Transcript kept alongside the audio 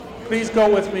Please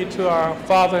go with me to our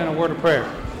Father in a word of prayer.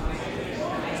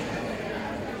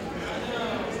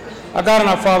 Our God and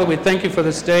our Father, we thank you for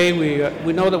this day.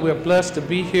 We know that we're blessed to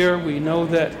be here. We know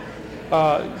that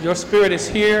your Spirit is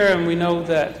here, and we know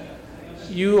that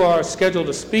you are scheduled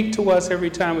to speak to us every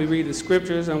time we read the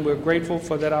Scriptures, and we're grateful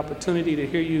for that opportunity to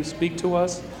hear you speak to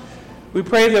us. We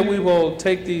pray that we will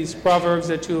take these proverbs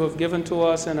that you have given to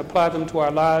us and apply them to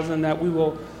our lives, and that we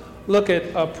will look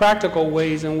at practical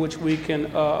ways in which we can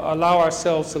allow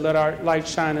ourselves to let our light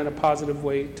shine in a positive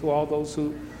way to all those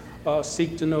who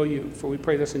seek to know you. For we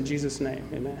pray this in Jesus' name.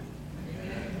 Amen.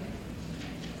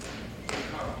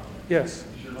 Yes.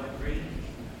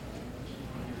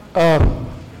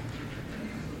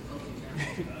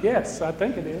 Yes, I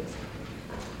think it is.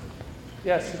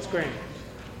 Yes, it's green.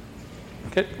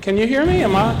 Can you hear me?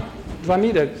 Do I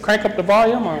need to crank up the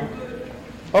volume or?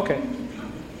 Okay.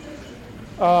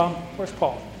 Where's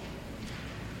Paul?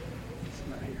 He's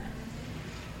not here.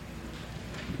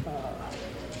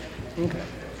 Okay.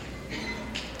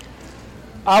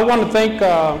 I want to thank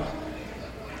a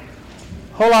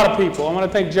whole lot of people. I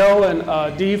want to thank Joe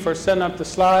and Dee for setting up the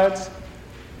slides.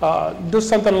 Do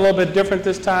something a little bit different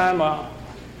this time.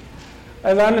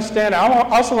 As I understand, I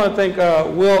also want to thank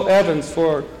Will Evans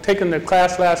for taking the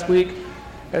class last week.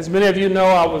 As many of you know,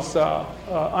 I was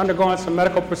undergoing some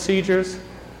medical procedures.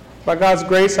 By God's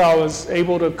grace, I was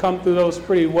able to come through those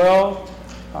pretty well.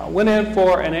 Went in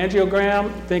for an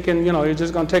angiogram, thinking, you're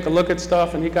just going to take a look at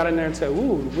stuff, and he got in there and said,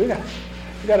 "Ooh, we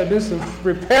got to do some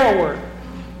repair work."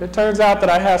 It turns out that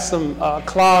I have some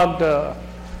clogged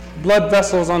blood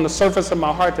vessels on the surface of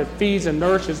my heart that feeds and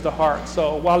nourishes the heart.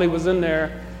 So while he was in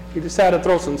there, he decided to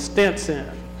throw some stents in,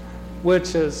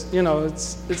 which is,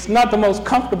 it's not the most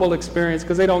comfortable experience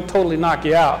because they don't totally knock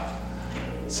you out.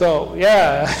 So,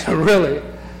 yeah, really,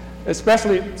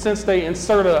 especially since they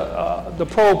insert the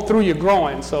probe through your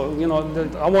groin. So,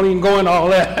 I won't even go into all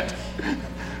that.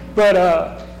 But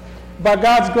by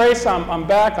God's grace, I'm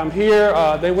back. I'm here.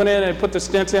 They went in and put the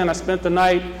stents in. I spent the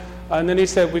night. And then he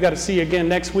said, "We got to see you again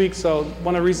next week." So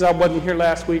one of the reasons I wasn't here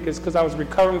last week is because I was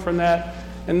recovering from that.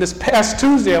 And this past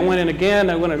Tuesday, I went in again.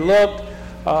 I went and looked.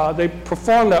 They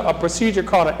performed a procedure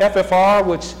called an FFR,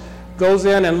 which goes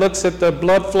in and looks at the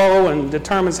blood flow and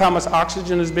determines how much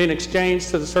oxygen is being exchanged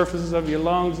to the surfaces of your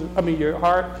your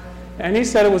heart. And he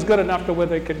said it was good enough to where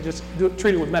they could just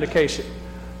treat it with medication.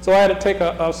 So I had to take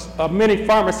a mini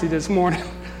pharmacy this morning.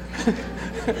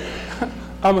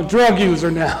 I'm a drug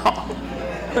user now.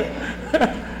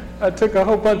 I took a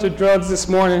whole bunch of drugs this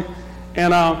morning,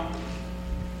 and I'm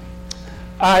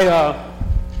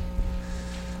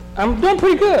doing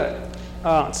pretty good.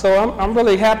 So I'm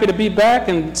really happy to be back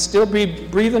and still be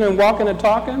breathing and walking and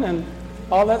talking and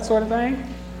all that sort of thing.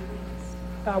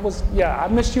 I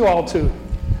missed you all too.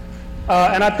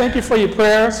 And I thank you for your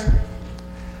prayers.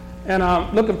 And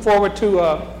I'm looking forward to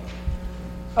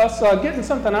us getting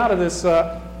something out of this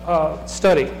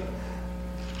study.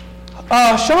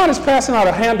 Sean is passing out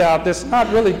a handout that's not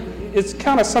really, it's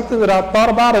kind of something that I thought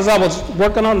about as I was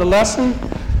working on the lesson.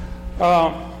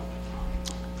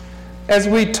 As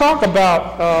we talk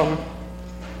about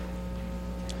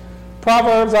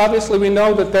Proverbs, obviously we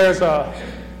know that there's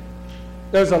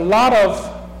a lot of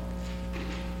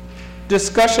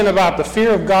discussion about the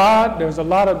fear of God. There's a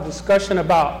lot of discussion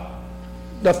about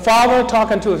the father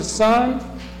talking to his son.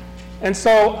 And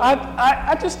so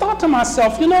I just thought to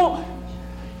myself, we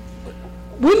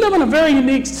live in a very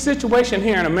unique situation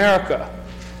here in America.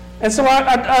 And so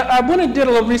I went and did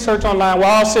a little research online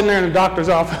while I was sitting there in the doctor's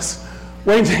office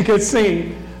waiting to get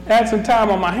seen. I had some time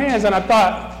on my hands, and I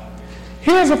thought,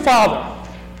 here's a father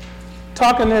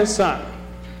talking to his son.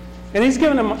 And he's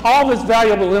giving him all this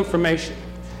valuable information.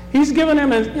 He's giving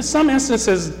him, in some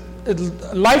instances,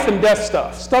 life and death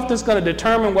stuff that's going to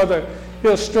determine whether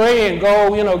he'll stray and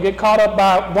go, get caught up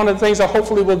by one of the things that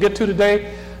hopefully we'll get to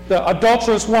today, the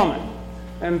adulterous woman.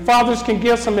 And fathers can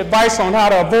give some advice on how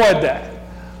to avoid that.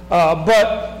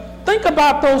 But think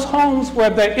about those homes where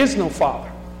there is no father.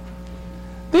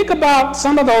 Think about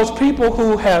some of those people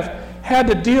who have had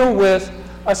to deal with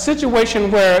a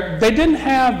situation where they didn't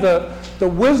have the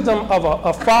wisdom of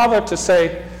a father to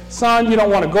say, "Son, you don't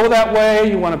want to go that way.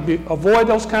 You want to avoid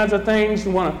those kinds of things.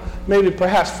 You want to maybe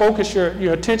perhaps focus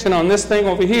your attention on this thing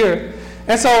over here."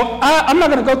 And so I'm not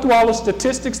going to go through all the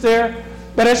statistics there.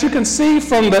 But as you can see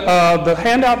from the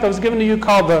handout that was given to you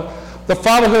called the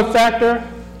fatherhood factor,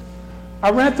 I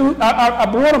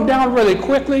brought them down really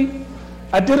quickly.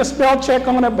 I did a spell check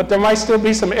on it, but there might still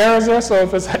be some errors there. So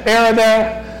if there's an error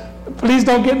there, please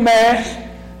don't get mad.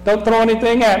 Don't throw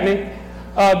anything at me.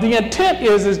 The intent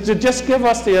is to just give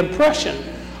us the impression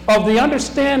of the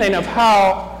understanding of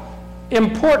how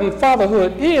important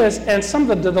fatherhood is and some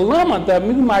of the dilemma that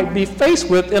we might be faced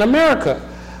with in America.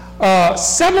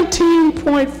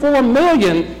 17.4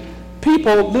 million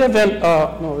people live in,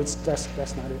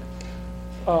 that's not it.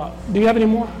 Do you have any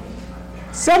more?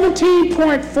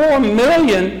 17.4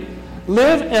 million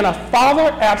live in a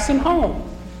father-absent home.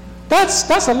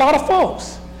 That's a lot of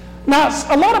folks. Now,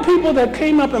 a lot of people that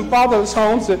came up in fatherless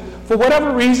homes that for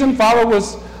whatever reason, father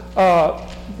was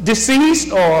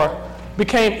deceased or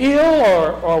became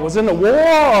ill or was in the war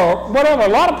or whatever, a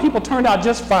lot of people turned out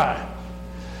just fine.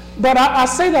 But I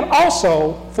say that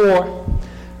also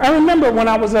I remember when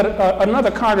I was at another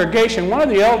congregation, one of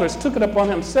the elders took it upon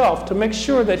himself to make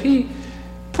sure that he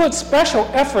put special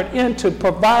effort into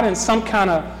providing some kind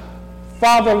of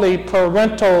fatherly,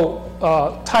 parental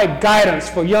type guidance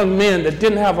for young men that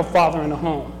didn't have a father in the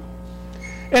home.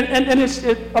 And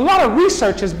a lot of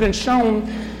research has been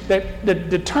shown that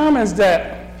determines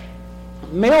that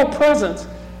male presence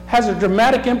has a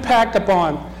dramatic impact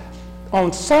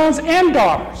on sons and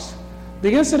daughters.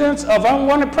 The incidence of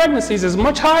unwanted pregnancies is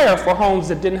much higher for homes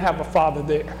that didn't have a father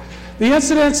there. The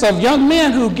incidence of young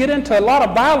men who get into a lot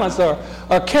of violence or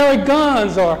carry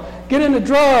guns or get into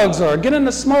drugs or get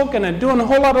into smoking and doing a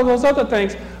whole lot of those other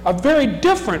things are very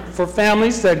different for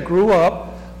families that grew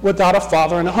up without a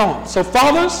father in the home. So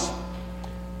fathers,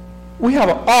 we have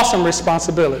an awesome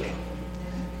responsibility.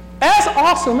 As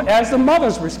awesome as the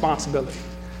mother's responsibility.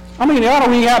 I mean, I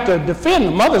don't even have to defend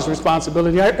the mother's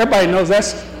responsibility. Everybody knows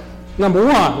that's number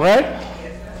one, right?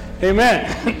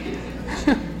 Amen.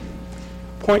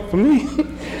 Point for me.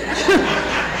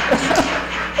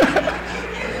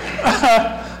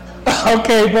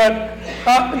 Okay,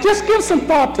 but just give some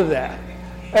thought to that,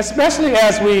 especially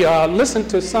as we listen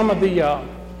to some of the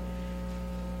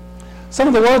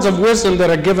words of wisdom that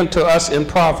are given to us in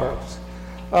Proverbs.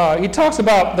 He talks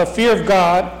about the fear of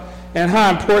God and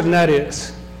how important that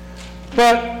is.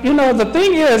 But, the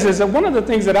thing is that one of the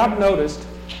things that I've noticed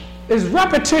is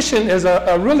repetition is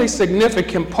a really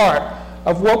significant part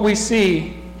of what we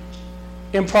see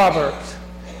in Proverbs.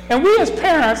 And we as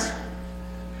parents,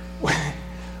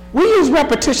 we use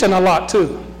repetition a lot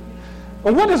too.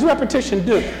 But what does repetition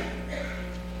do?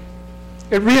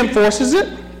 It reinforces it.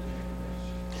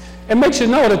 It makes you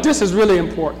know that this is really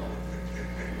important.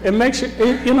 It makes you,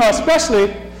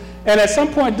 especially, and at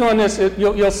some point during this,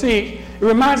 you'll see, it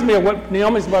reminds me of what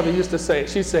Naomi's mother used to say.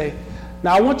 She'd say,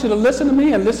 now I want you to listen to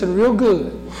me and listen real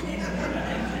good.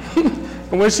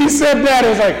 And when she said that, it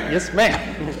was like, yes, ma'am.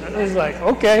 It was like,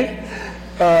 okay.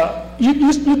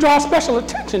 You draw special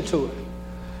attention to it.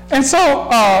 And so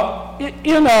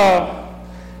in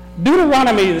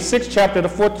Deuteronomy, the 6th chapter, the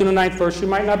 4th to the 9th verse, you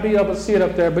might not be able to see it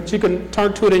up there, but you can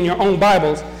turn to it in your own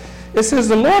Bibles. It says,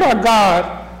 the Lord our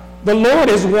God, the Lord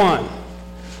is one.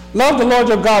 Love the Lord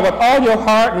your God with all your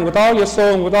heart and with all your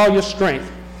soul and with all your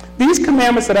strength. These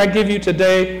commandments that I give you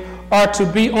today are to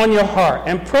be on your heart,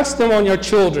 and press them on your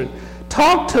children.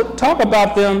 Talk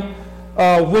about them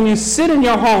when you sit in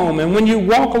your home and when you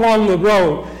walk along the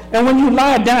road and when you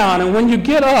lie down and when you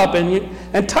get up,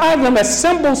 and tie them as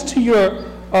symbols to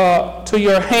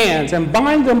your hands and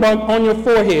bind them on your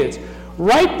foreheads.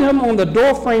 Write them on the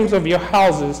door frames of your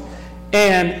houses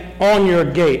and on your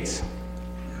gates.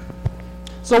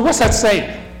 So what's that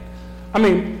saying? I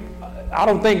mean, I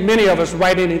don't think many of us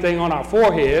write anything on our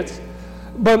foreheads,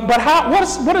 but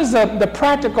what is the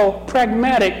practical,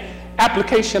 pragmatic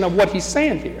application of what he's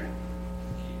saying here?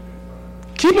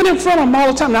 Keep it in front of them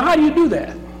all the time. Now, how do you do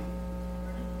that?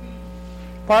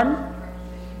 Pardon?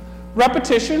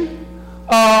 Repetition.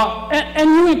 And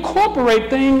you incorporate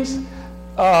things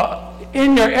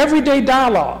in your everyday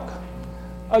dialogue.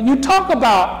 You talk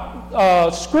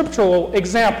about scriptural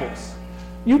examples.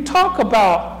 You talk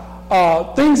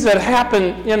about things that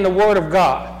happen in the Word of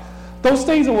God. Those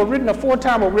things that were written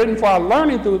aforetime were written for our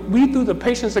learning. Through the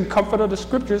patience and comfort of the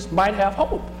Scriptures might have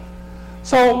hope.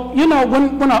 So, when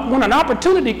an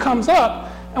opportunity comes up,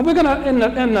 and we're going to,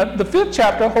 in the 5th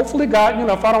chapter, hopefully God,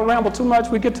 if I don't ramble too much,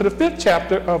 we get to the 5th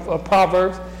chapter of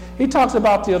Proverbs. He talks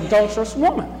about the adulterous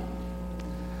woman.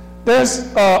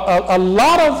 There's a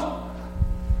lot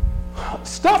of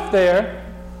stuff there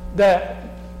that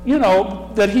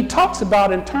he talks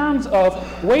about in terms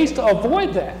of ways to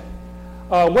avoid that,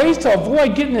 ways to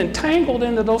avoid getting entangled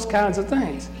into those kinds of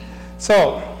things.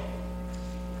 So,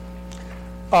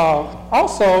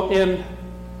 also in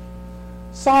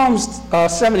Psalms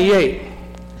 78,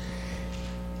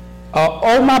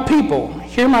 O my people,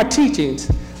 hear my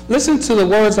teachings, listen to the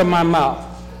words of my mouth.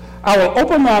 I will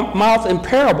open my mouth in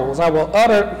parables. I will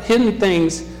utter hidden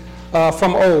things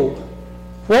from old.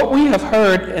 What we have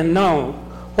heard and known,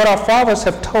 what our fathers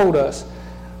have told us,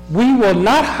 We will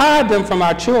not hide them from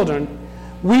our children.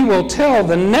 We will tell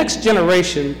the next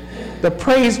generation the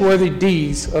praiseworthy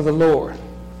deeds of the Lord.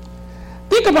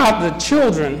 Think about the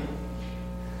children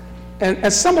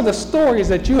and some of the stories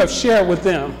that you have shared with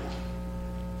them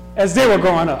as they were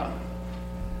growing up.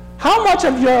 How much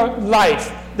of your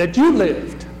life that you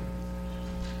lived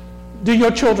do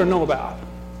your children know about?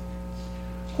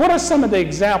 What are some of the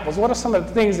examples? What are some of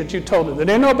the things that you told them? Do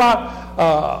they know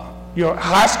about your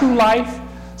high school life,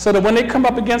 so that when they come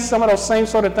up against some of those same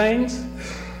sort of things,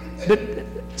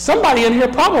 somebody in here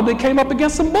probably came up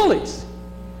against some bullies.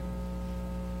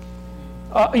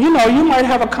 You might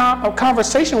have a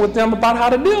conversation with them about how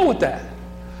to deal with that.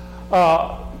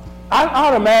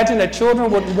 I would imagine that children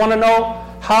would want to know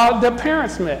how their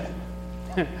parents met.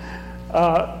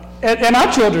 And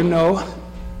our children know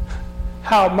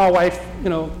how my wife,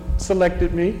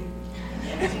 selected me.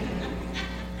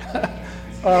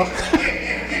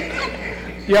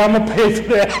 Yeah, I'm gonna pay for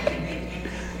that.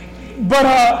 But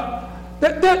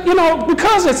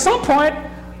because at some point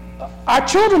our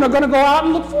children are going to go out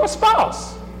and look for a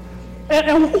spouse,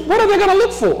 and what are they going to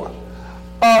look for?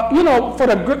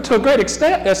 To a great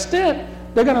extent,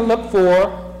 they're going to look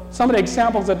for some of the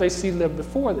examples that they see live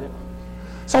before them.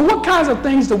 So what kinds of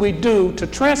things do we do to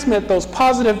transmit those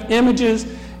positive images,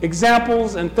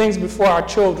 examples, and things before our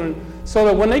children, so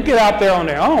that when they get out there on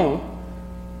their own,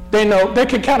 they know they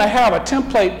can kind of have a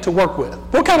template to work with?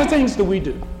 What kind of things do we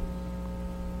do?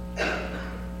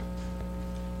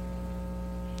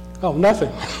 Oh,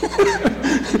 nothing.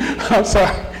 I'm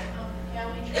sorry. How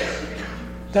we treat strangers.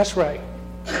 That's right.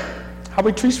 How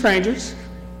we treat strangers,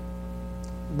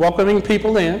 welcoming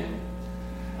people in.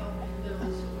 Helping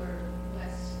those who are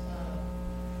less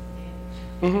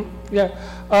advantaged. Yeah.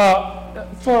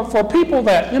 For people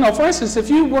that, for instance, if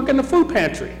you work in the food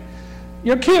pantry,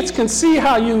 your kids can see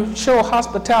how you show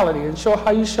hospitality and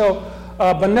how you show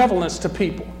benevolence to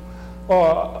people.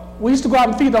 We used to go out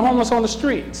and feed the homeless on the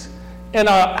streets. And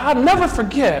I'll never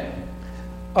forget,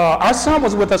 our son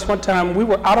was with us one time. We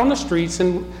were out on the streets,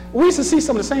 and we used to see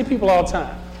some of the same people all the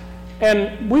time.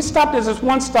 And we stopped at this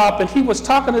one stop, and he was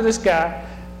talking to this guy,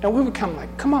 and we were kind of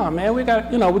like, "Come on, man, we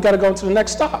got to go to the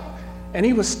next stop." And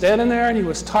he was standing there, and he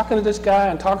was talking to this guy,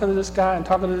 and talking to this guy, and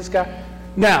talking to this guy.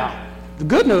 Now, the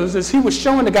good news is he was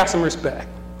showing the guy some respect.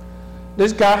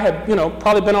 This guy had,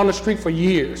 probably been on the street for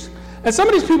years. And some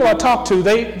of these people I talked to,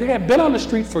 they had been on the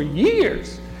street for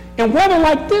years in weather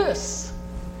like this.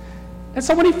 And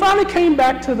so when he finally came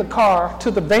back to the car, to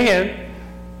the van,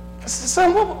 I said,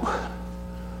 "Son,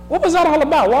 what was that all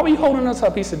about? Why were you holding us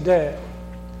up?" He said, "Dad,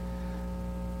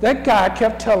 that guy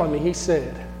kept telling me," he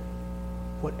said,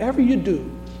 "whatever you do,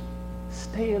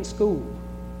 stay in school."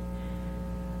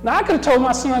 Now, I could have told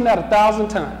my son that 1,000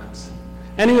 times.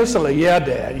 And he was like, "Yeah,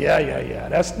 Dad, yeah.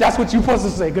 That's what you're supposed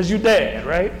to say, because you're Dad,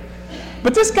 right?"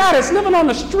 But this guy that's living on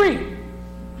the street,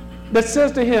 that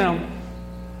says to him,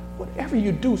 "Whatever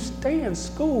you do, stay in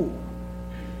school.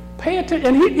 Pay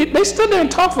attention." And they stood there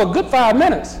and talked for a good 5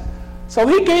 minutes. So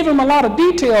he gave him a lot of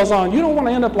details on, you don't want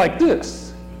to end up like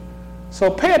this.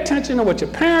 So pay attention to what your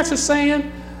parents are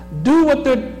saying, do what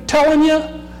they're telling you,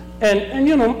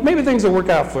 and maybe things will work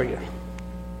out for you.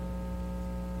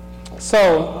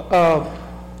 So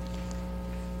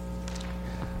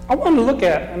I want to look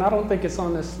at, and I don't think it's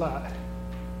on this slide.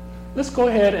 Let's go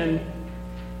ahead and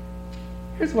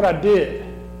here's what I did.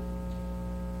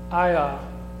 I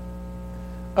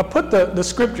put the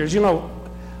scriptures.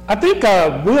 I think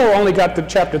Will only got to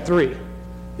chapter 3.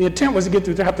 The intent was to get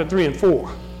through chapter 3 and 4.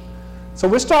 So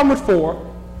we're starting with 4,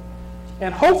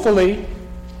 and hopefully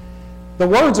the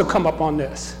words will come up on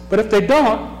this. But if they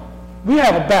don't, we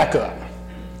have a backup.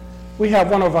 We have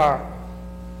one of our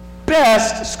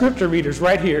best scripture readers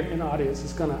right here in the audience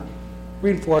is going to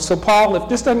read for us. So Paul, if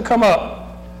this doesn't come up,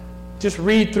 just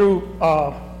read through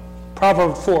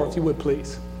Proverbs 4, if you would,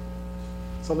 please.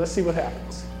 So let's see what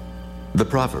happens. The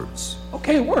Proverbs.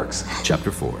 Okay, it works.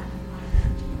 Chapter 4.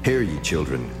 Hear ye,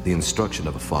 children, the instruction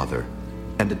of a father,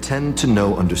 and attend to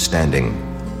know understanding.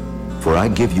 For I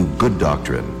give you good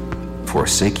doctrine.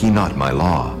 Forsake ye not my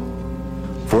law.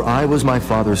 For I was my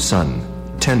father's son,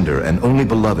 tender and only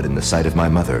beloved in the sight of my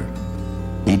mother.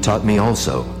 He taught me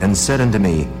also, and said unto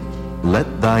me,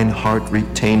 Let thine heart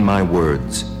retain my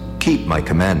words, keep my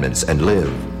commandments, and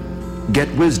live.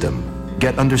 Get wisdom,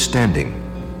 get understanding,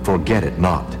 forget it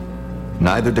not.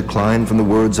 Neither decline from the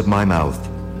words of my mouth.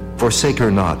 Forsake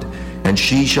her not, and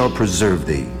she shall preserve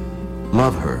thee.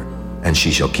 Love her, and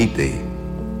she shall keep thee.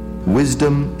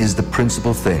 Wisdom is the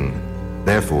principal thing.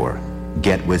 Therefore,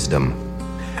 get wisdom.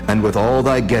 And with all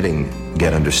thy getting,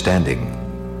 get understanding.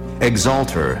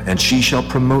 Exalt her, and she shall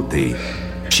promote thee.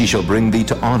 She shall bring thee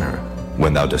to honor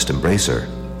when thou dost embrace her.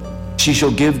 She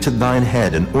shall give to thine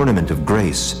head an ornament of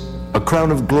grace, a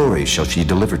crown of glory shall she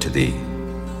deliver to thee.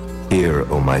 Hear,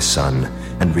 O my son,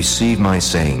 and receive my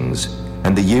sayings,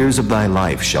 and the years of thy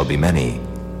life shall be many.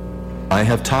 I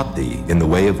have taught thee in the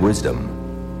way of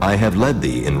wisdom. I have led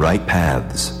thee in right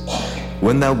paths.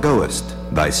 When thou goest,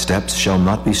 thy steps shall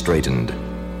not be straitened.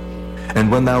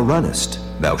 And when thou runnest,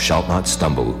 thou shalt not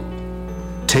stumble.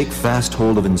 Take fast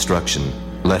hold of instruction,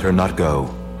 let her not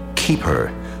go. Keep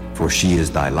her, for she is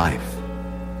thy life.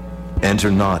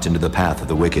 Enter not into the path of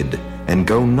the wicked, and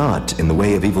go not in the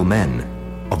way of evil men.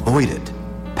 Avoid it,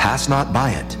 pass not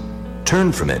by it.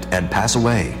 Turn from it, and pass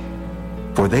away.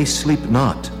 For they sleep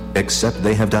not, except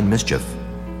they have done mischief,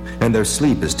 and their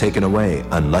sleep is taken away,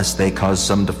 unless they cause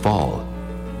some to fall.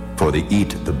 For they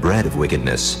eat the bread of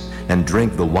wickedness, and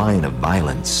drink the wine of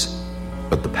violence.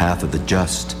 But the path of the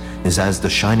just is as the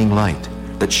shining light,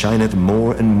 that shineth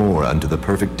more and more unto the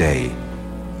perfect day.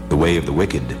 The way of the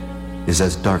wicked is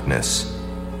as darkness.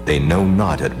 They know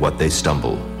not at what they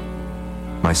stumble.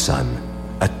 My son,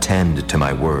 attend to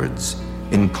my words.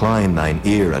 Incline thine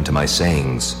ear unto my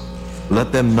sayings.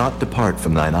 Let them not depart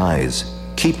from thine eyes.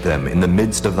 Keep them in the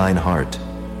midst of thine heart.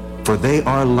 For they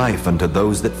are life unto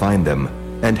those that find them,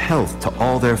 and health to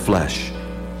all their flesh.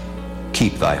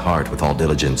 Keep thy heart with all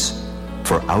diligence,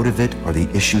 for out of it are the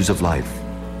issues of life.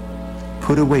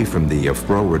 Put away from thee a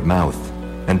froward mouth,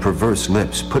 and perverse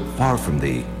lips put far from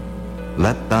thee.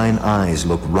 Let thine eyes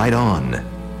look right on,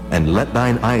 and let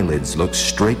thine eyelids look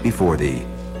straight before thee.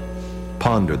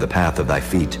 Ponder the path of thy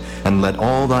feet, and let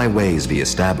all thy ways be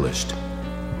established.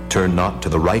 Turn not to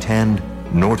the right hand,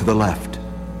 nor to the left.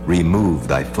 Remove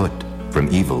thy foot from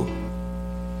evil.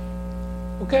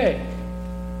 Okay.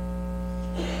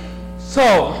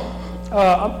 So,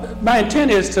 my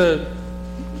intent is to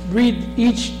read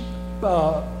each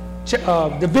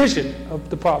division of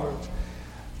the Proverbs,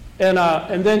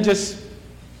 and then just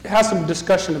have some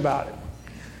discussion about it.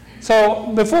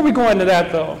 So, before we go into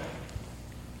that, though,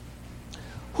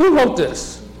 who wrote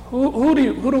this? Who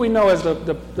do we know as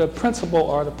the principal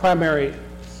or the primary?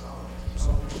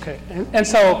 Okay, and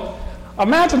so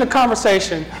imagine the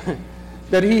conversation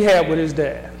that he had with his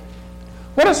dad.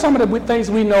 What are some of the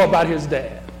things we know about his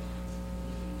dad?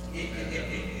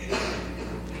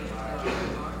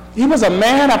 He was a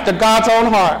man after God's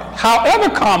own heart. However,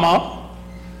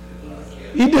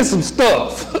 he did some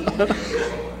stuff.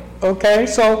 Okay,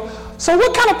 so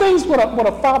what kind of things would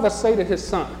a father say to his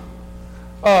son?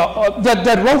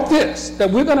 That wrote this, that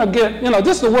we're going to get,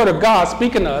 this is the word of God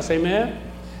speaking to us, amen?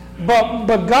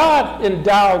 But God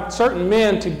endowed certain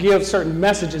men to give certain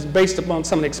messages based upon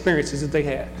some of the experiences that they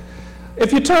had.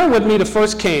 If you turn with me to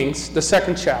 1 Kings, the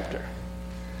 2nd chapter.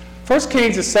 1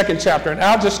 Kings, the 2nd chapter, and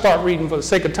I'll just start reading for the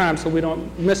sake of time so we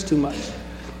don't miss too much.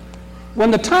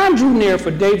 When the time drew near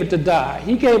for David to die,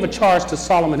 he gave a charge to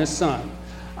Solomon his son.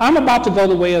 I'm about to go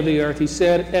the way of the earth, he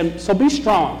said, and so be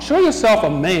strong. Show yourself a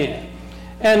man,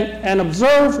 and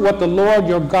observe what the Lord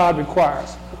your God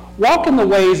requires. Walk in the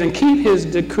ways and keep his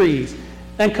decrees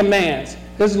and commands,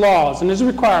 his laws and his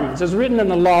requirements, as written in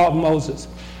the law of Moses,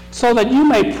 so that you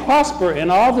may prosper in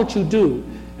all that you do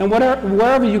and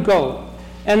wherever you go,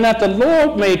 and that the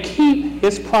Lord may keep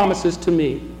his promises to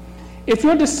me. If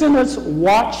your descendants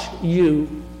watch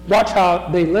how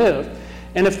they live,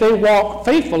 and if they walk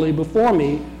faithfully before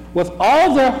me with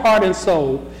all their heart and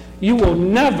soul, you will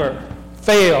never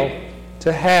fail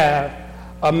to have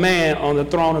a man on the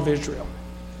throne of Israel.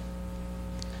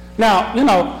 Now,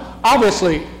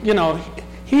 obviously, he had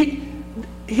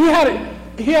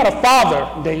a father,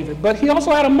 David, but he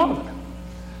also had a mother.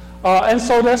 And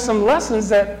so there's some lessons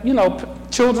that,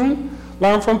 children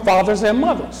learn from fathers and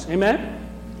mothers. Amen?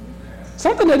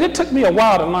 Something that it took me a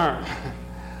while to learn.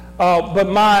 But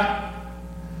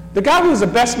the guy who was the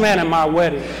best man at my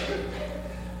wedding,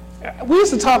 we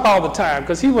used to talk all the time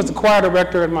because he was the choir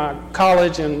director at my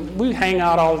college, and we'd hang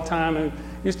out all the time and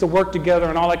used to work together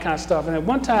and all that kind of stuff. And at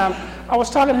one time, I was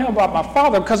talking to him about my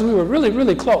father because we were really,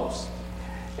 really close.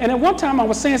 And at one time, I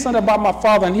was saying something about my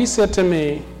father, and he said to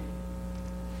me,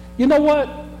 you know what?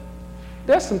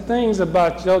 There's some things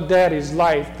about your daddy's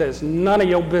life that's none of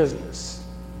your business.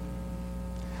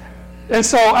 And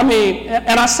so,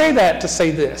 and I say that to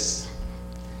say this.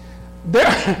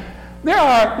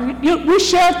 We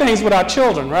share things with our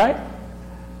children, right?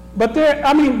 But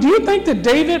do you think that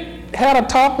David had a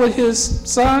talk with his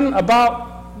son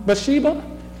about Bathsheba?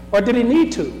 Or did he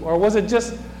need to? Or was it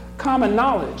just common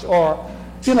knowledge? Or,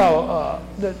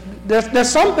 there's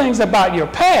some things about your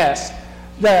past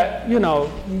that, you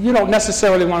don't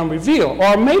necessarily want to reveal.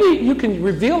 Or maybe you can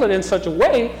reveal it in such a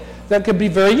way that could be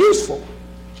very useful.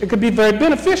 It could be very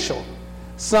beneficial.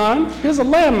 Son, here's a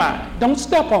landmine. Don't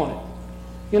step on it.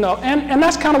 You know, and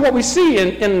that's kind of what we see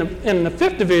in the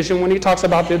fifth division when he talks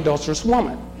about the adulterous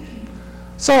woman.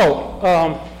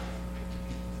 So,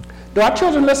 do our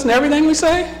children listen to everything we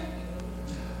say?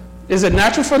 Is it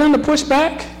natural for them to push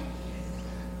back?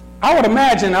 I would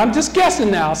imagine, I'm just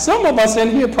guessing now, some of us in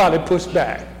here probably push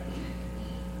back.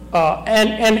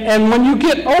 And when you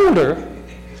get older,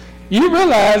 you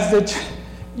realize that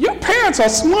your parents are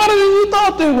smarter than you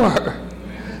thought they were.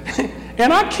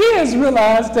 And our kids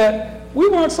realize that we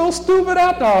weren't so stupid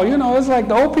after all. You know, it's like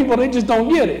the old people, they just don't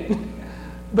get it.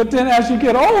 But then as you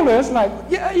get older, it's like,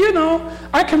 yeah, you know,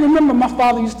 I can remember my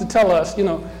father used to tell us, you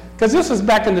know, because this was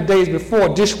back in the days before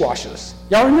dishwashers.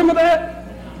 Y'all remember that?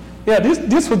 Yeah,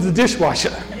 this was the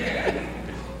dishwasher.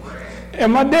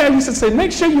 And my dad used to say,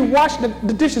 make sure you wash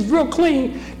the dishes real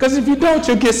clean, because if you don't,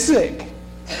 you'll get sick.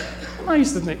 And I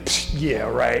used to think, yeah,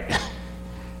 right.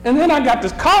 And then I got to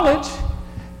college,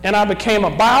 and I became a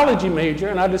biology major,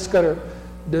 and I discovered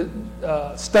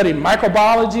studied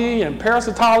microbiology and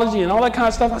parasitology and all that kind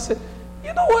of stuff. I said,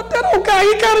 you know what, that old guy,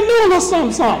 he kind of knew a little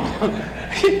something.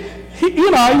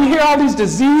 You know, you hear all these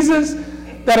diseases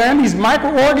that are in these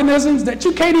microorganisms that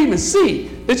you can't even see,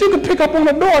 that you can pick up on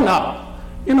a doorknob,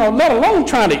 you know, let alone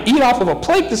trying to eat off of a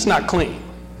plate that's not clean.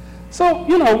 So,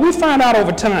 you know, we find out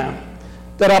over time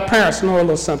that our parents know a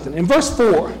little something. In verse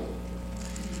 4,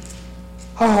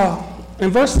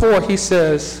 he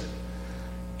says,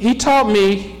 he taught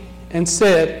me and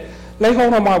said, lay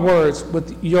hold on my words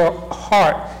with your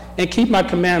heart and keep my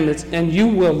commandments, and you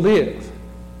will live.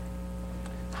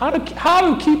 How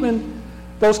do keeping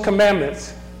those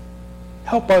commandments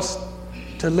help us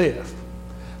to live?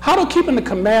 How do keeping the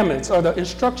commandments or the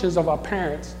instructions of our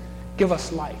parents give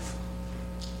us life?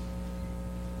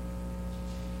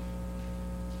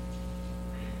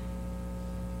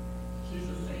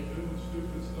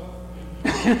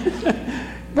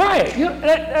 Right.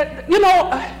 You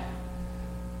know,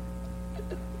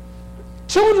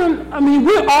 children, I mean,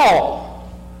 we all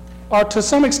are to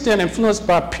some extent influenced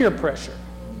by peer pressure.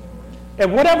 At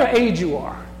whatever age you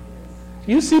are,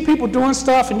 you see people doing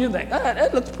stuff and you think,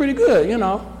 that looks pretty good, you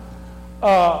know.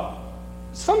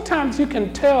 Sometimes you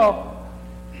can tell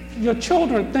your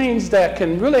children things that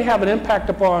can really have an impact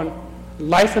upon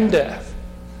life and death,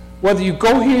 whether you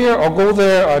go here or go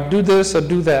there or do this or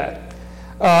do that.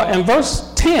 In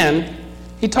verse 10,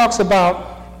 he talks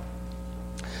about,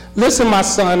 listen, my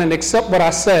son, and accept what I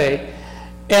say,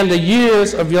 and the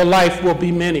years of your life will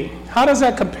be many. How does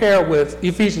that compare with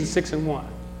Ephesians 6 and 1?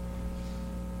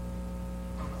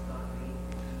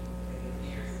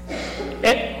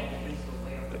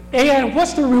 And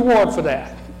what's the reward for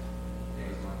that?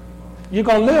 You're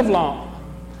going to live long.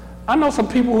 I know some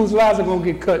people whose lives are going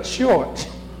to get cut short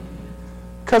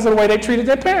because of the way they treated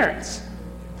their parents.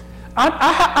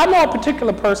 I know a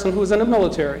particular person who's in the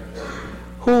military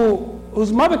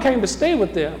whose mother came to stay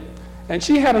with them, and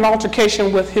she had an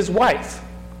altercation with his wife.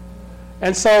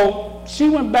 And so she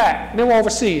went back. They were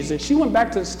overseas, and she went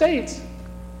back to the States.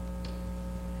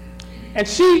 And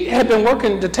she had been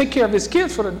working to take care of his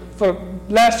kids for the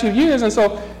last few years, and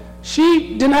so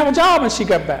she didn't have a job when she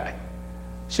got back.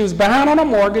 She was behind on her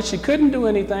mortgage. She couldn't do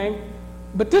anything.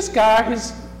 But this guy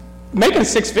is making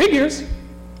 6 figures,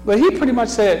 but he pretty much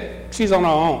said, she's on her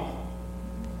own.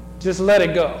 Just let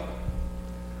it go.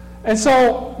 And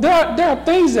so there are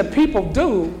things that people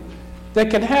do that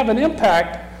can have an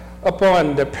impact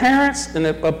upon their parents and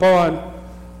upon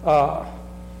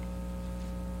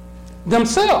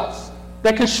themselves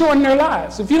that can shorten their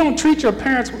lives. If you don't treat your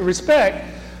parents with respect,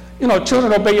 you know,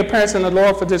 children obey your parents in the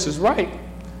Lord, for this is right,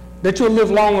 that you'll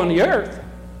live long on the earth.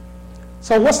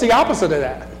 So what's the opposite of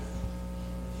that?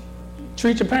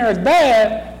 Treat your parents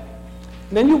bad,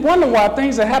 then you wonder why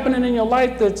things are happening in your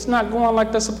life that's not going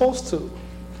like they're supposed to.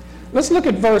 Let's look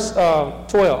at verse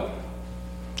 12.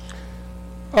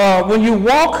 When you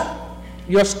walk,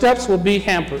 your steps will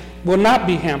not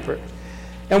be hampered.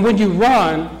 And when you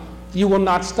run, you will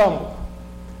not stumble.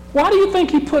 Why do you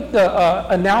think he put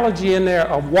the analogy in there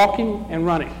of walking and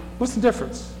running? What's the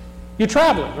difference? You're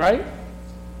traveling, right?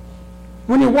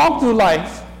 When you walk through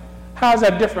life, how is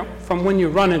that different from when you're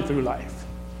running through life?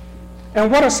 And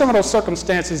what are some of those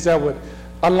circumstances that would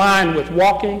align with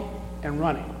walking and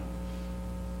running?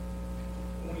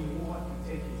 When you walk,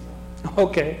 you take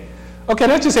your time. Okay,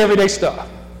 that's just everyday stuff.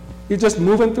 You're just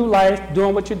moving through life,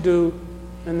 doing what you do,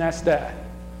 and that's that.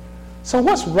 So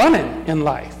what's running in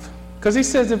life? Because he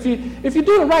says if you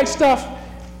do the right stuff,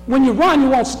 when you run, you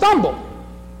won't stumble.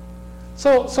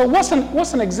 So what's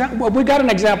an example? Well, we got an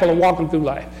example of walking through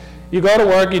life. You go to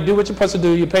work, you do what you're supposed to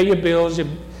do, you pay your bills, you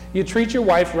You treat your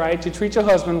wife right. You treat your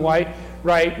husband right.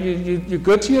 You're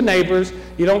good to your neighbors.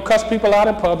 You don't cuss people out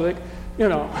in public. You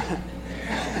know.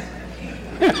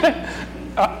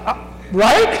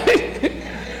 Right?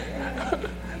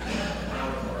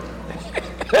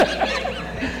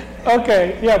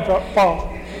 Okay, yeah, Paul.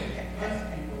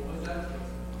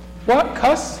 What?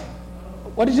 Cuss?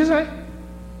 What did you say?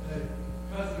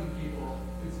 Cussing people.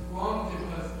 It's wrong to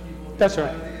cuss people. That's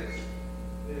right.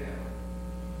 Yeah.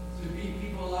 To beat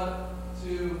people up,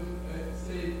 to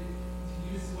say, to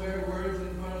use swear words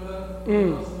in front of them,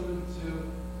 and also to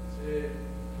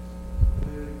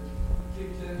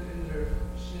kick them in their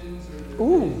shins or their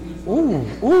Ooh.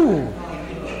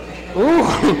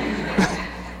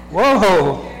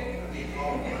 Whoa.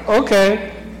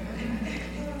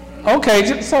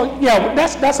 Okay, so yeah,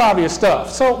 that's obvious stuff.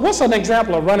 So what's an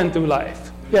example of running through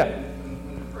life? Yeah.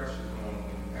 When the pressure's on,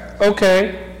 when you have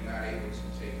Okay. you're not able to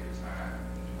take your time and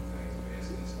do things. For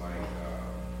instance, like,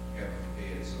 heaven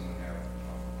forbid, someone have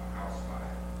a house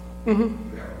fire. You have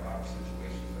a lot of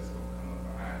situations that's going to come up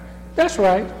behind that. That's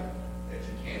right. That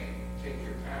you can't take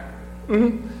your time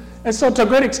with. And so to a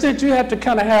great extent, you have to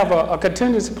kind of have a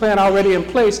contingency plan already in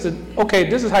place to, okay,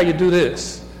 this is how you do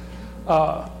this.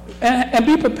 And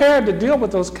be prepared to deal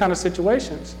with those kind of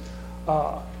situations.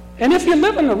 And if you're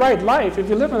living the right life, if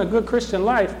you're living a good Christian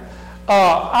life,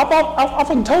 I've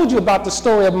often told you about the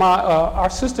story of our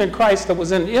sister in Christ that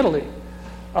was in Italy.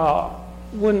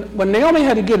 When Naomi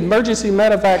had to get emergency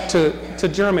medevac to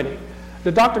Germany,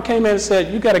 the doctor came in and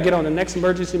said, you got to get on the next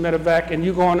emergency medevac, and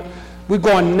we're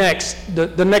going next,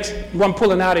 the next one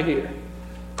pulling out of here.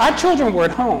 Our children were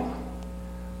at home.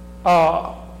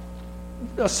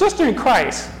 A sister in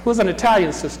Christ, who was an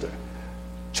Italian sister,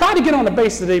 tried to get on the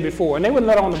base the day before, and they wouldn't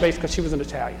let her on the base because she was an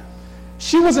Italian.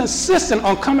 She was insistent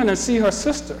on coming and see her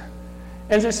sister.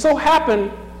 And it so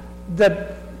happened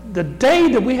that the day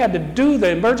that we had to do the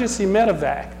emergency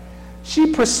medevac,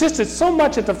 she persisted so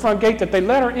much at the front gate that they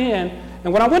let her in.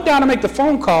 And when I went down to make the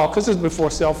phone call, because this was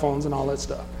before cell phones and all that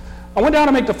stuff, I went down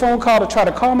to make the phone call to try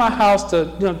to call my house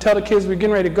to tell the kids we're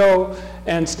getting ready to go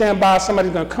and stand by,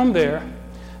 somebody's going to come there.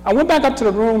 I went back up to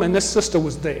the room, and this sister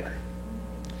was there.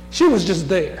 She was just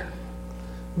there.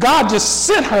 God just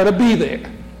sent her to be there.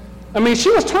 I mean, she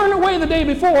was turned away the day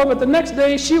before, but the next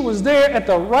day she was there at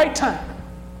the right time.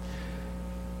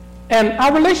 And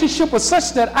our relationship was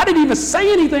such that I didn't even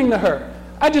say anything to her.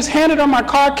 I just handed her my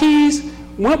car keys,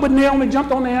 went with Naomi,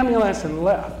 jumped on the ambulance, and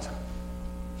left.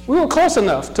 We were close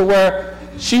enough to where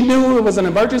she knew it was an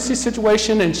emergency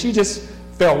situation, and she just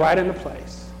fell right into place.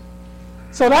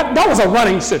 So that was a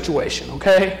running situation,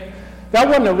 okay? That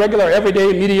wasn't a regular,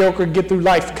 everyday, mediocre,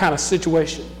 get-through-life kind of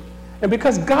situation. And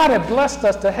because God had blessed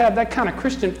us to have that kind of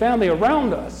Christian family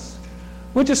around us,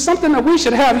 which is something that we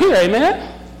should have here, amen?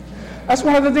 That's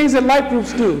one of the things that life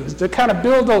groups do, is to kind of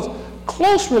build those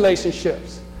close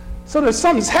relationships. So that if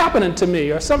something's happening to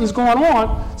me or something's going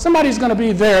on, somebody's going to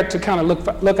be there to kind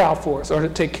of look out for us or to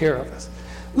take care of us.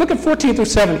 Look at 14 through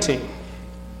 17.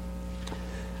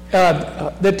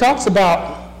 That talks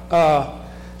about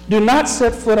do not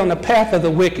set foot on the path of the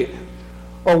wicked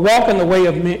or walk in the way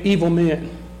of evil men.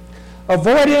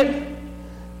 Avoid it.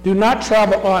 Do not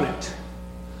travel on it.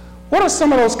 What are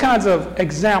some of those kinds of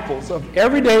examples of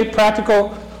everyday,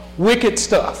 practical, wicked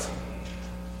stuff?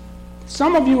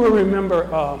 Some of you will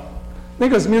remember, I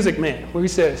think it was Music Man, where he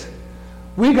says,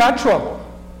 we got trouble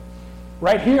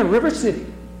right here in River City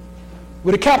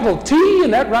with a capital T,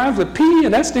 and that rhymes with P,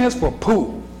 and that stands for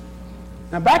pool.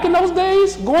 Now, back in those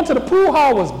days, going to the pool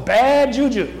hall was bad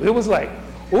juju. It was like,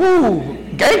 ooh,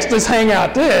 gangsters hang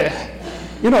out there.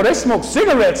 You know, they smoke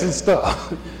cigarettes and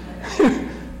stuff.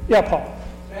 Yeah, Paul.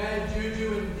 bad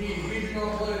juju indeed. We do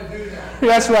not want to do that.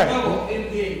 That's right. Trouble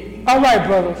indeed. All right,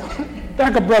 brother.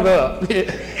 Back a brother up.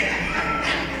 Yeah.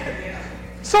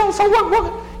 So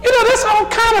what, there's all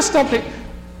kind of stuff that,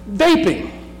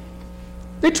 vaping.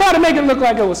 They try to make it look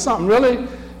like it was something really,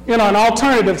 an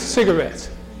alternative to cigarettes.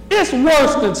 It's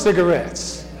worse than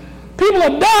cigarettes. People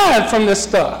are dying from this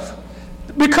stuff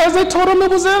because they told them it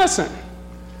was innocent.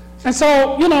 And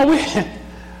so, you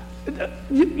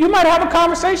might have a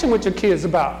conversation with your kids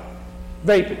about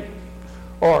vaping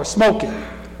or smoking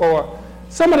or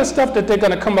some of the stuff that they're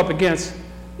going to come up against,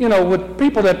 with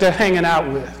people that they're hanging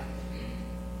out with.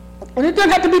 And it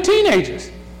doesn't have to be teenagers,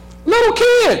 little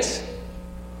kids.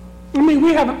 I mean,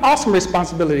 we have an awesome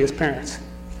responsibility as parents.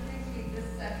 This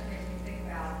section makes me think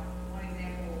about one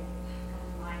example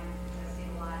comes to mind that I see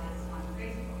a lot is on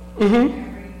Facebook. Mm-hmm.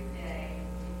 Every day,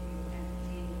 if you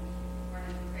continue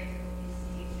running through Facebook, you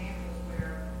see examples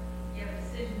where you have a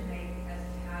decision to make as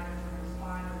to how you're going to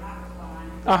respond or not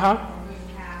respond, Uh-huh. or move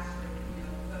past, or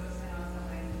focusing on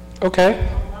something Okay. A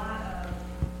lot of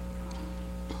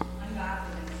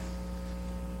ungodliness,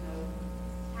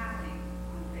 happening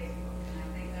on Facebook. And I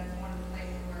think that's one of the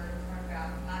places where it's talking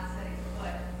about not setting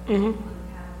foot on the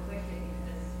path of the wicked,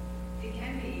 because it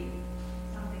can be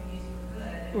something used for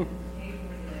good and behavior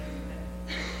good, but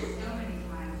so many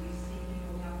times you see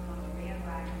people jumping on the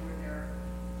bandwagon where they're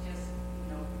just,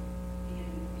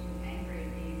 being angry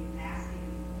and being nasty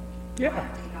and Yeah.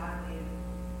 ungodly,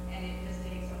 and it just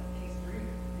takes root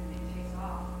and it takes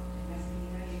off. And that's,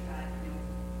 you've got,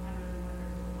 hundreds and hundreds of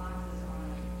responses on a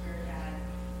very bad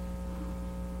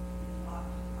thought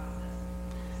process.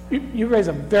 You raise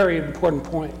a very important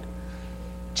point.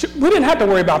 We didn't have to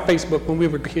worry about Facebook when we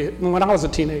were kids, when I was a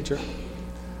teenager,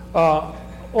 or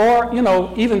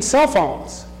even cell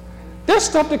phones. There's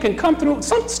stuff that can come through.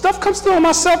 Some stuff comes through on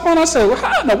my cell phone. I say, well,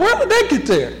 how in the world did that get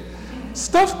there?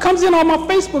 Stuff comes in on my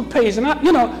Facebook page, and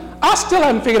I still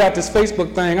haven't figured out this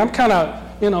Facebook thing. I'm kind of,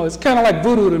 it's kind of like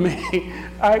voodoo to me.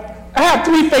 I have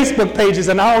 3 Facebook pages,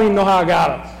 and I don't even know how I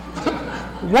got them.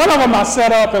 One of them I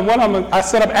set up, and one of them I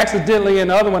set up accidentally, and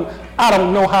the other one, I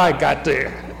don't know how it got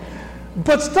there.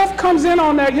 But stuff comes in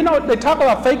on there. They talk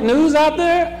about fake news out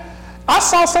there. I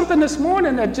saw something this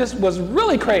morning that just was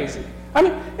really crazy. I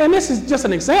mean, and this is just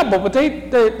an example, but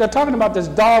they're talking about this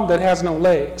dog that has no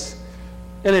legs.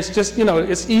 And it's just,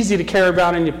 it's easy to carry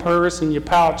around in your purse and your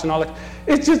pouch and all that.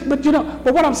 It's just, but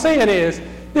what I'm saying is,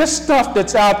 there's stuff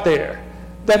that's out there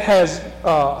that has has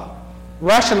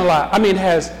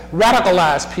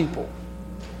radicalized people.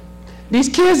 These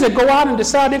kids that go out and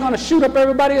decide they're going to shoot up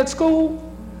everybody at school,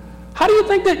 how do you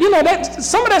think that, that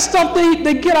some of that stuff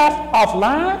they get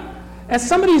offline? And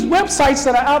some of these websites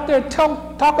that are out there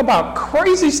talk about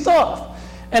crazy stuff,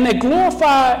 and they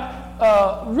glorify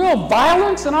real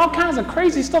violence and all kinds of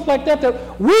crazy stuff like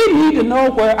that we need to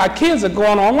know where our kids are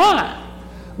going online.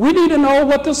 We need to know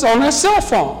what's on their cell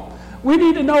phone. We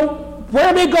need to know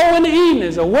where they go in the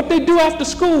evenings or what they do after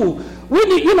school. We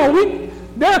need,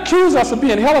 they accuse us of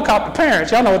being helicopter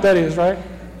parents. Y'all know what that is, right?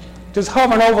 Just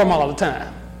hovering over them all the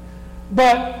time.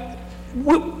 But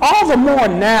all the more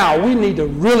now, we need to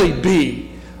really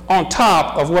be on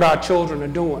top of what our children are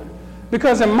doing.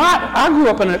 Because I grew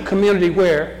up in a community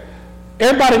where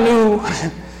everybody knew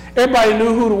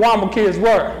who the Wamba kids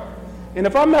were. And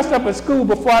if I messed up at school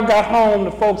before I got home,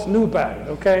 the folks knew about it,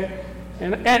 okay?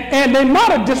 And they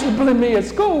might have disciplined me at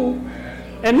school,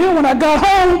 and then when I got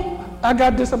home, I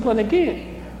got disciplined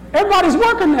again. Everybody's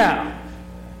working now.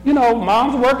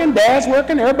 Mom's working, dad's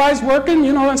working, everybody's working,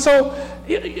 and so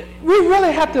we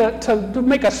really have to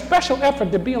make a special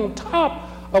effort to be on top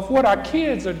of what our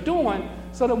kids are doing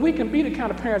so that we can be the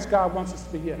kind of parents God wants us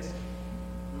to be, yes.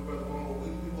 Brother Wamba,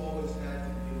 we've always had to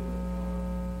deal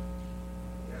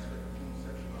with the aspect of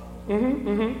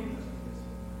homosexuality.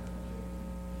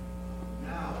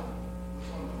 Now,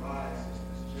 what's on the rise is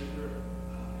this gender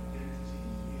identity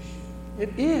issue.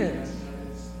 It is.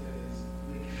 That is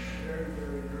making me very,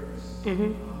 very nervous.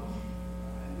 And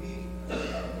we need to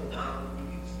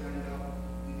stand up.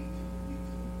 We need to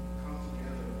come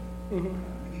together. We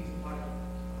need to fight. I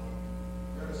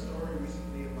read a story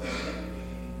recently about a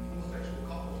homosexual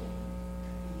couple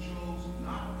who chose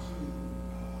not to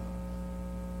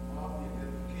mock the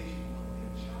identification of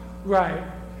their child. Right. Okay?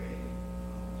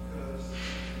 Because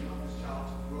they want this child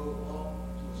to grow up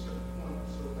to a certain point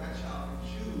so that child can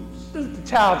choose. This is the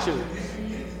child choose.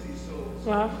 Entity, so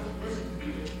Uh-huh. the person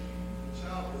the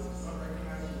child is not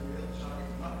recognized as a real child,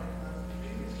 is not recognized as a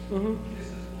female. This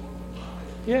is on the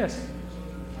rise. Yes.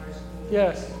 Children in high school.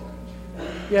 Yes.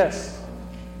 Yes.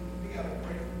 We got to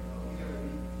break. We got to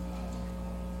be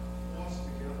forced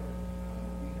together.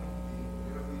 We have to be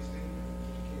whatever these things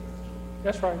educate our children.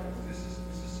 That's right. This is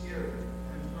scary,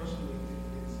 and personally,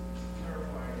 it's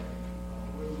terrifying.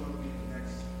 Where we want to be in the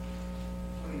next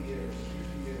 20 years,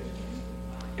 50 years.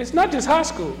 It's not just high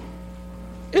school.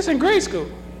 It's in grade school.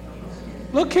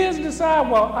 Little kids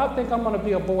decide, well, I think I'm going to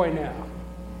be a boy now.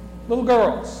 Little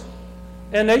girls.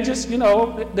 And they just,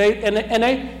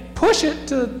 they push it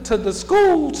to the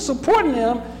school supporting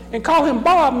them and call him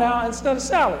Bob now instead of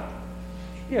Sally.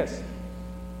 Yes.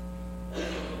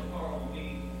 Carl,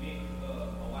 me,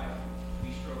 my wife,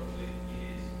 we struggle with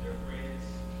is their friends.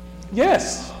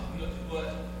 Yes.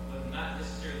 But not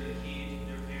necessarily the kids,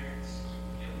 their parents.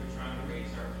 And we're trying to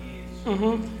raise our kids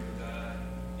Mm-hmm. for God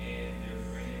and their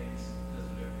friends because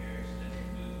of their parents. Let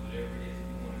them do whatever it is we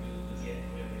want to do, look at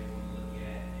whatever they want to look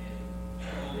at, and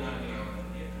hold on there.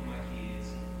 For my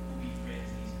kids who be friends,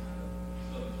 these kind of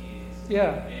other kids.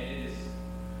 Yeah. And it is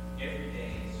every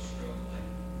day is a struggle. Like,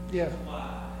 Yeah.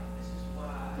 this is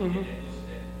why. Mhm. And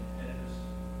that was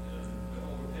the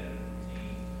whole repetitive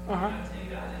routine. Uh-huh. I tell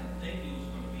you, I didn't think it was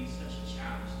going to be so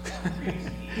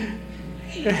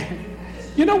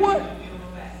You know what?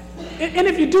 And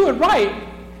if you do it right,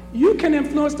 you can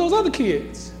influence those other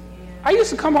kids. I used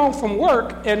to come home from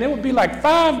work, and there would be like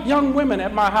 5 young women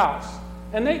at my house.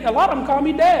 And a lot of them called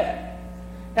me dad.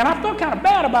 And I felt kind of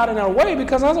bad about it in a way,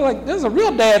 because I was like, there's a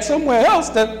real dad somewhere else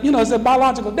that, is their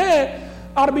biological dad,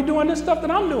 ought to be doing this stuff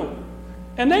that I'm doing.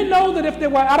 And they know that if they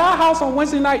were at our house on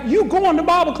Wednesday night, you going to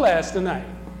Bible class tonight.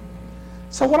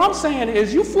 So what I'm saying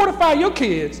is, you fortify your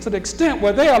kids to the extent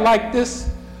where they are like this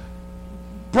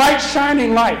bright,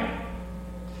 shining light.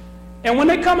 And when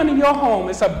they come into your home,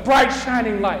 it's a bright,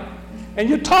 shining light. And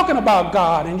you're talking about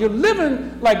God, and you're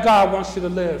living like God wants you to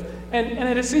live.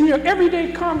 And it's in your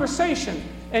everyday conversation.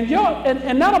 And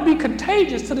that'll be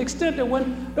contagious to the extent that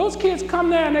when those kids come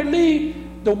there and they leave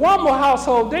the Womble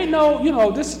household, they know,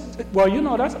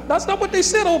 that's not what they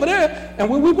said over there. And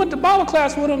when we went to Bible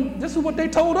class with them, this is what they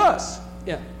told us.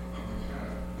 Yeah.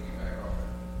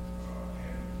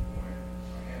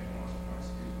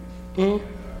 Mm-hmm.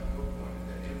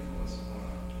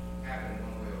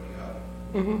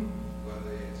 Mm-hmm.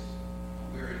 Whether it's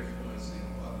we're influencing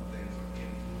or other things are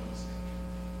influencing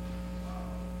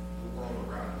the world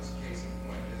around us. Case in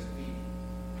point, this week,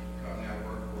 Company I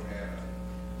work for had a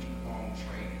week-long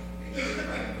training. They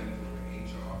went through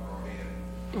HR, brought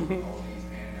in all these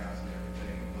handouts and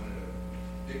everything. And one of the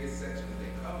biggest sections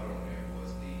they covered on there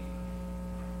was the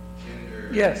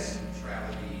gender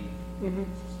neutrality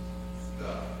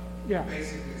stuff. Yeah.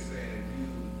 Basically saying if you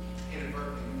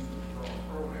inadvertently use the wrong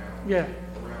pronoun,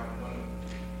 around one of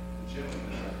the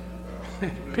gentlemen,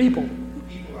 people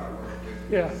I work with,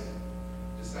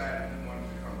 decided you wanted to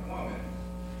become a woman,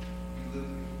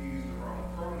 you use the wrong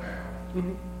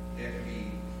pronoun, there could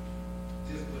be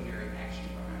disciplinary action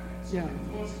behind that. So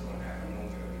influence is going to happen one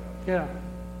way or the other. Yeah.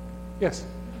 Yes.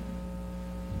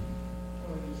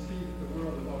 Well, you see that the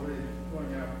world is already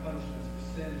throwing out punishments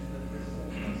for sins that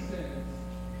are sins.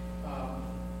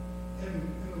 In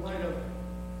the light of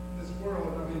this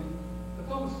world, I mean, the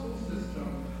public school system,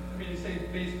 you say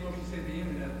Facebook, you say the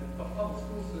internet, the public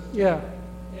school system,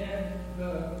 and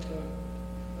the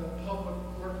public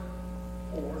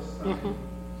workforce,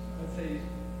 I'd say,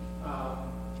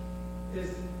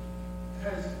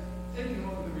 has taken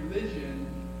over the religion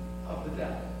of the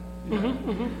devil. Let's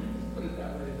put it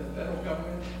that way. The federal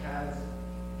government has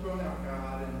thrown out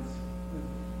God and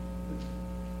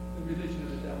the religion of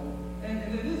the devil. And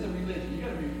it is a religion. You got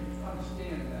to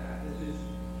understand that.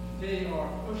 They are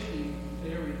pushing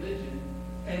their religion,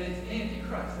 and it's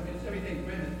antichrist. It's everything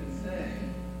Brendan's been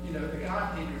saying. The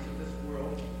God-haters of this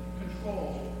world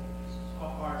control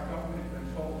our government,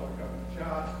 control our government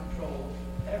jobs, control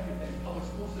everything, public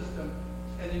school system.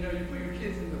 And you put your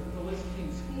kids in the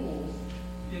Philistine schools,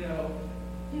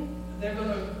 they're going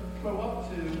to grow up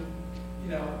to,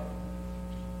 they're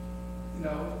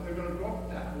going to grow up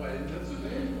that way. So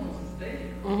the influence is there.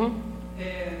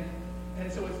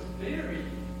 And so it's very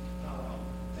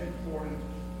important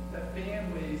that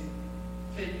families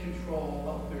take control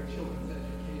of their children's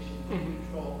education, take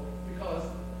control, because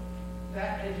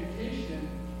that education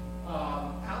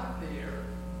out there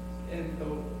in the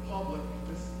public,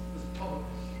 this public,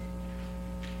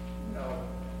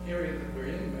 area that we're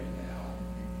in right now,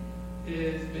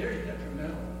 is very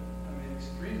detrimental.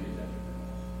 Extremely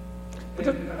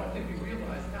detrimental. And I don't think we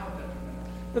realize how detrimental.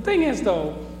 The thing is,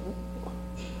 though,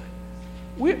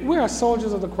 we are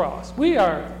soldiers of the cross. We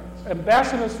are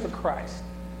ambassadors for Christ.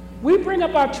 We bring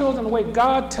up our children the way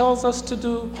God tells us to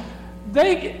do.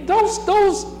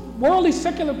 Those worldly,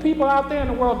 secular people out there in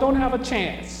the world don't have a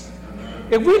chance.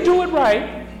 If we do it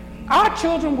right, our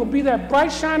children will be that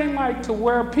bright, shining light to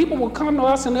where people will come to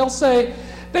us and they'll say,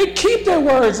 they keep their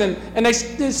words and they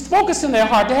focus in their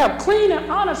heart. They have clean and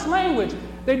honest language.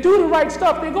 They do the right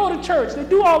stuff. They go to church. They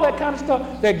do all that kind of stuff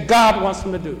that God wants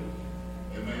them to do.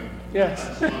 Amen. Yes.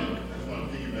 I just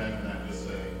want to piggyback on that and just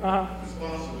say,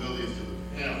 responsibility is to the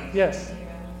parents. Yes.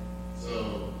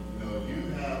 So, you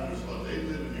have responsibility. They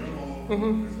live in your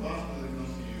home. Responsibility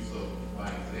comes to you. So, by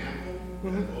example,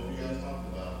 as both of you guys talked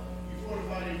about, you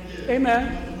fortify your kids. Amen. You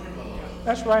don't have to worry about all that.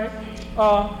 That's right.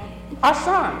 Our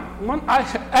son, I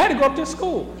had to go up to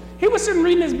school. He was sitting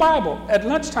reading his Bible at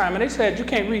lunchtime, and they said, you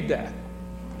can't read that.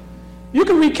 You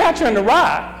can read Catcher in the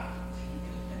Rye.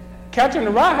 Catcher in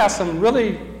the Rye has some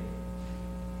really,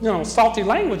 salty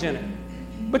language in it.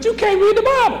 But you can't read the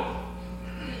Bible.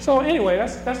 So anyway,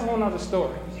 that's a whole other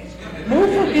story. Move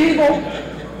from evil,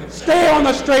 stay on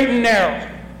the straight and narrow.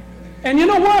 And you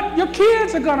know what? Your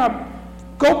kids are going to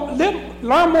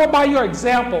learn more by your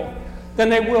example than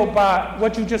they will by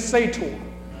what you just say to them.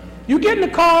 You get in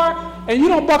the car and you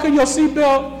don't buckle your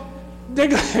seatbelt,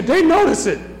 they notice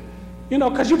it.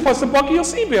 because you supposed to buckle your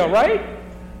seatbelt, right?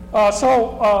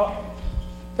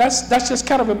 That's just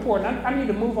kind of important. I need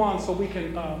to move on so we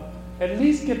can at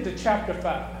least get to chapter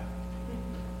 5.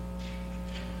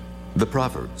 The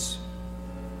Proverbs,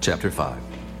 chapter 5.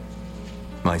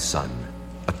 My son,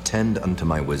 attend unto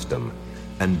my wisdom,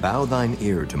 and bow thine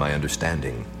ear to my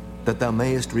understanding, that thou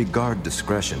mayest regard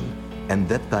discretion, and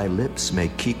that thy lips may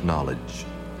keep knowledge.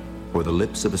 For the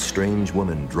lips of a strange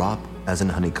woman drop as an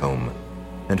honeycomb,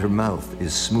 and her mouth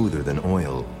is smoother than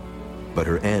oil, but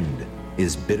her end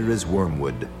is bitter as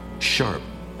wormwood, sharp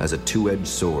as a two-edged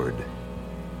sword.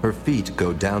 Her feet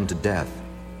go down to death,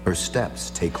 her steps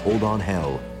take hold on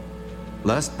hell.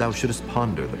 Lest thou shouldest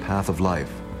ponder the path of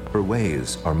life, her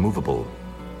ways are movable,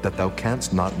 that thou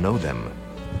canst not know them.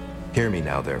 Hear me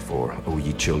now, therefore, O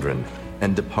ye children,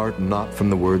 and depart not from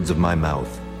the words of my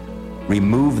mouth.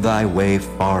 Remove thy way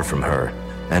far from her,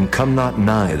 and come not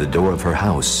nigh the door of her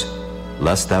house,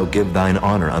 lest thou give thine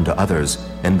honor unto others,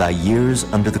 and thy years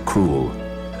unto the cruel.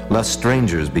 Lest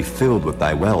strangers be filled with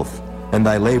thy wealth, and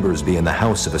thy labors be in the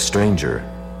house of a stranger.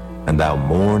 And thou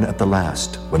mourn at the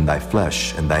last, when thy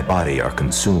flesh and thy body are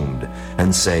consumed,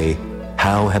 and say,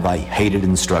 How have I hated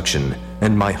instruction,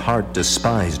 and my heart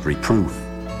despised reproof,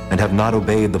 and have not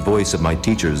obeyed the voice of my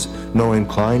teachers, nor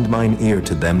inclined mine ear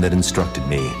to them that instructed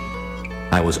me.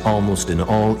 I was almost in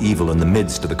all evil in the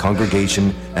midst of the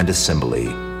congregation and assembly.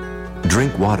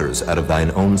 Drink waters out of thine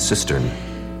own cistern,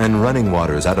 and running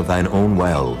waters out of thine own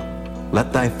well.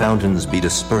 Let thy fountains be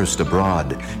dispersed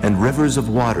abroad, and rivers of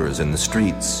waters in the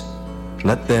streets.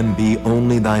 Let them be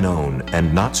only thine own,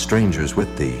 and not strangers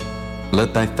with thee.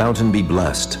 Let thy fountain be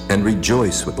blessed, and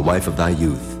rejoice with the wife of thy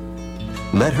youth.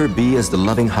 Let her be as the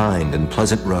loving hind and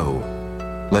pleasant roe.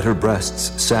 Let her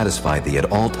breasts satisfy thee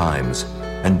at all times,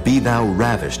 and be thou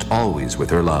ravished always with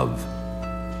her love.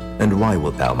 And why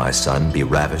wilt thou, my son, be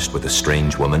ravished with a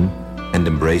strange woman, and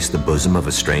embrace the bosom of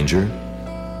a stranger?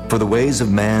 For the ways of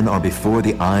man are before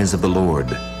the eyes of the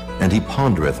Lord, and he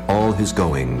pondereth all his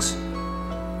goings.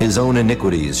 His own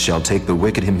iniquities shall take the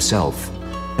wicked himself,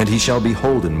 and he shall be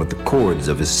holden with the cords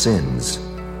of his sins.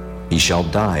 He shall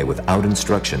die without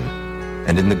instruction,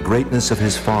 and in the greatness of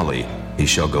his folly he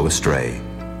shall go astray.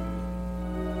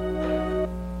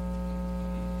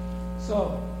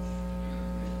 So,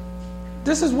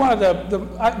 this is one of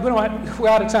we're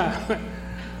out of time.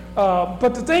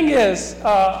 But the thing is,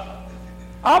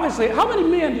 obviously, how many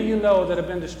men do you know that have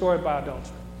been destroyed by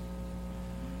adultery?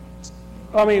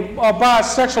 By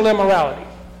sexual immorality.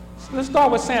 Let's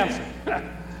start with Samson.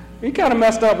 He kind of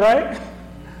messed up, right?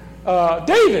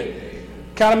 David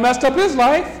kind of messed up his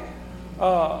life.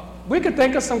 We could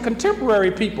think of some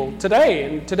contemporary people today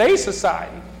in today's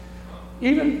society,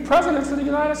 even presidents of the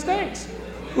United States,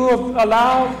 who have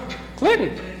allowed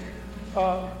Clinton,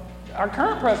 our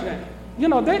current president.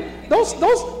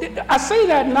 I say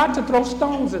that not to throw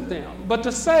stones at them, but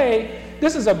to say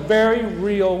this is a very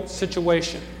real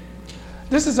situation.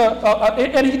 This is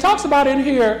and he talks about in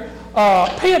here,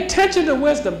 pay attention to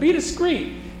wisdom, be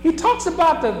discreet. He talks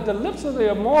about the lips of the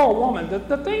immoral woman,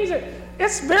 the things that,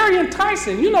 it's very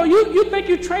enticing. You think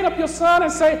you train up your son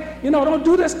and say, don't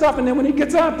do this stuff, and then when he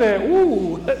gets out there,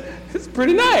 ooh, it's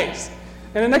pretty nice.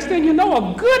 And the next thing you know,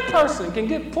 a good person can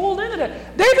get pulled into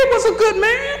that. David was a good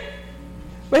man,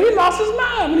 but he lost his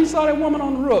mind when he saw that woman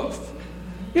on the roof.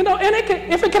 And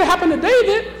if it could happen to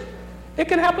David, it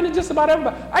can happen to just about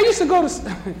everybody. I used to go to,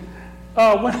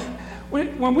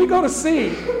 when we go to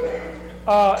sea,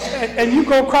 and you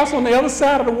go across on the other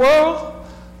side of the world,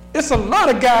 it's a lot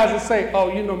of guys that say,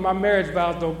 my marriage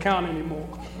vows don't count anymore.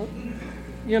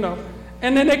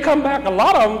 And then they come back, a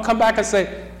lot of them come back and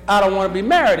say, I don't want to be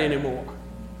married anymore.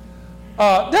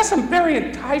 There's some very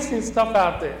enticing stuff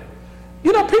out there.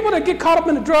 People that get caught up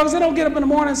in the drugs, they don't get up in the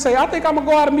morning and say, I think I'm going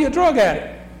to go out and be a drug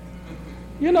addict.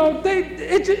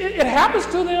 It happens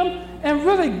to them, and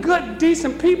really good,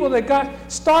 decent people that got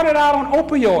started out on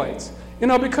opioids,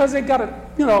 because they got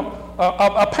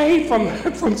a pain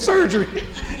from surgery.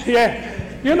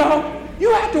 Yeah,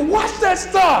 you have to watch that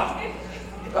stuff.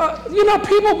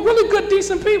 People, really good,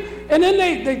 decent people, and then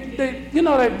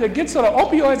they get sort of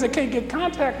opioids, they can't get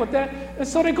contact with that, and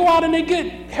so they go out and they get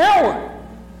heroin.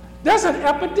 There's an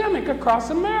epidemic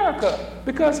across America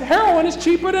because heroin is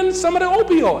cheaper than some of the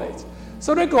opioids.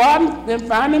 So they go out and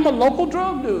find them a local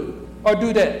drug dude or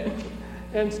do that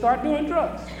and start doing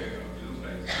drugs.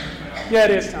 Yeah,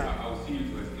 it is time. I was seeing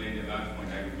to explain the last point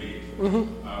I made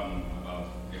about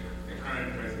the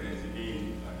current presidency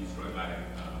being destroyed by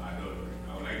adultery.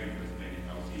 I would like you to explain it.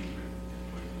 I was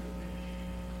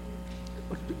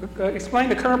seeing it. Explain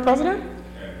the current president?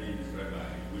 Being destroyed by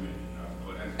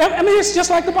women. It's just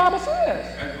like the Bible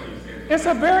says. That's what you said. It's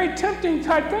a very tempting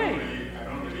type thing. I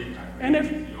don't really And agree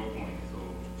if- with your point.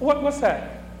 So What's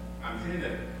that? I'm saying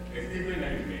that a statement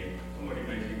that you made, somebody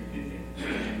mentioned Clinton,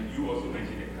 and you also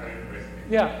mentioned the current president.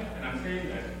 Yeah. And I'm saying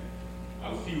that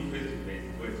I'll see you face to face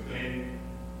to explain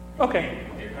Okay.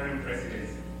 the current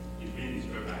presidency is being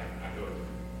destroyed by adultery.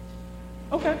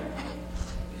 Okay.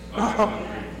 That's what I'm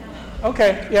saying.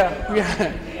 Okay,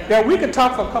 yeah, we could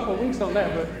talk for a couple of weeks on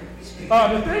that, but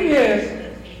the thing is,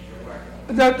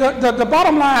 the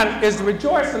bottom line is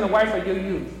rejoice in the wife of your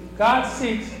youth. God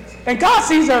sees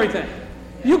everything.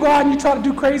 You go out and you try to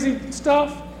do crazy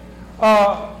stuff.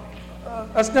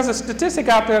 There's a statistic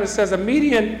out there that says a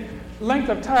median length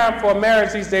of time for a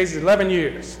marriage these days is 11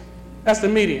 years. That's the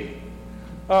median.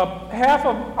 Half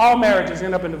of all marriages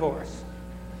end up in divorce.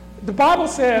 The Bible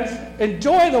says,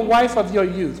 enjoy the wife of your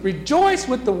youth. Rejoice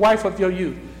with the wife of your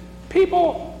youth.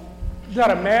 People that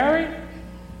are married,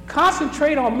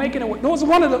 concentrate on making it. That was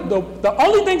one of the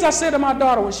only things I said to my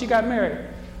daughter when she got married.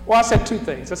 Well, I said two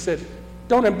things. I said,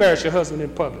 don't embarrass your husband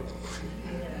in public.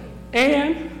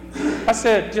 And I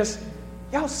said,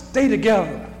 y'all stay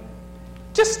together.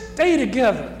 Just stay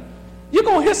together. You're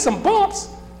going to hit some bumps.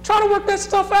 Try to work that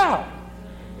stuff out.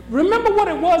 Remember what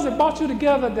it was that brought you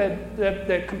together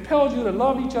that compelled you to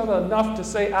love each other enough to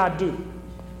say, I do.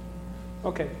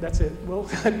 Okay, that's it. Well,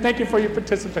 thank you for your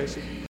participation.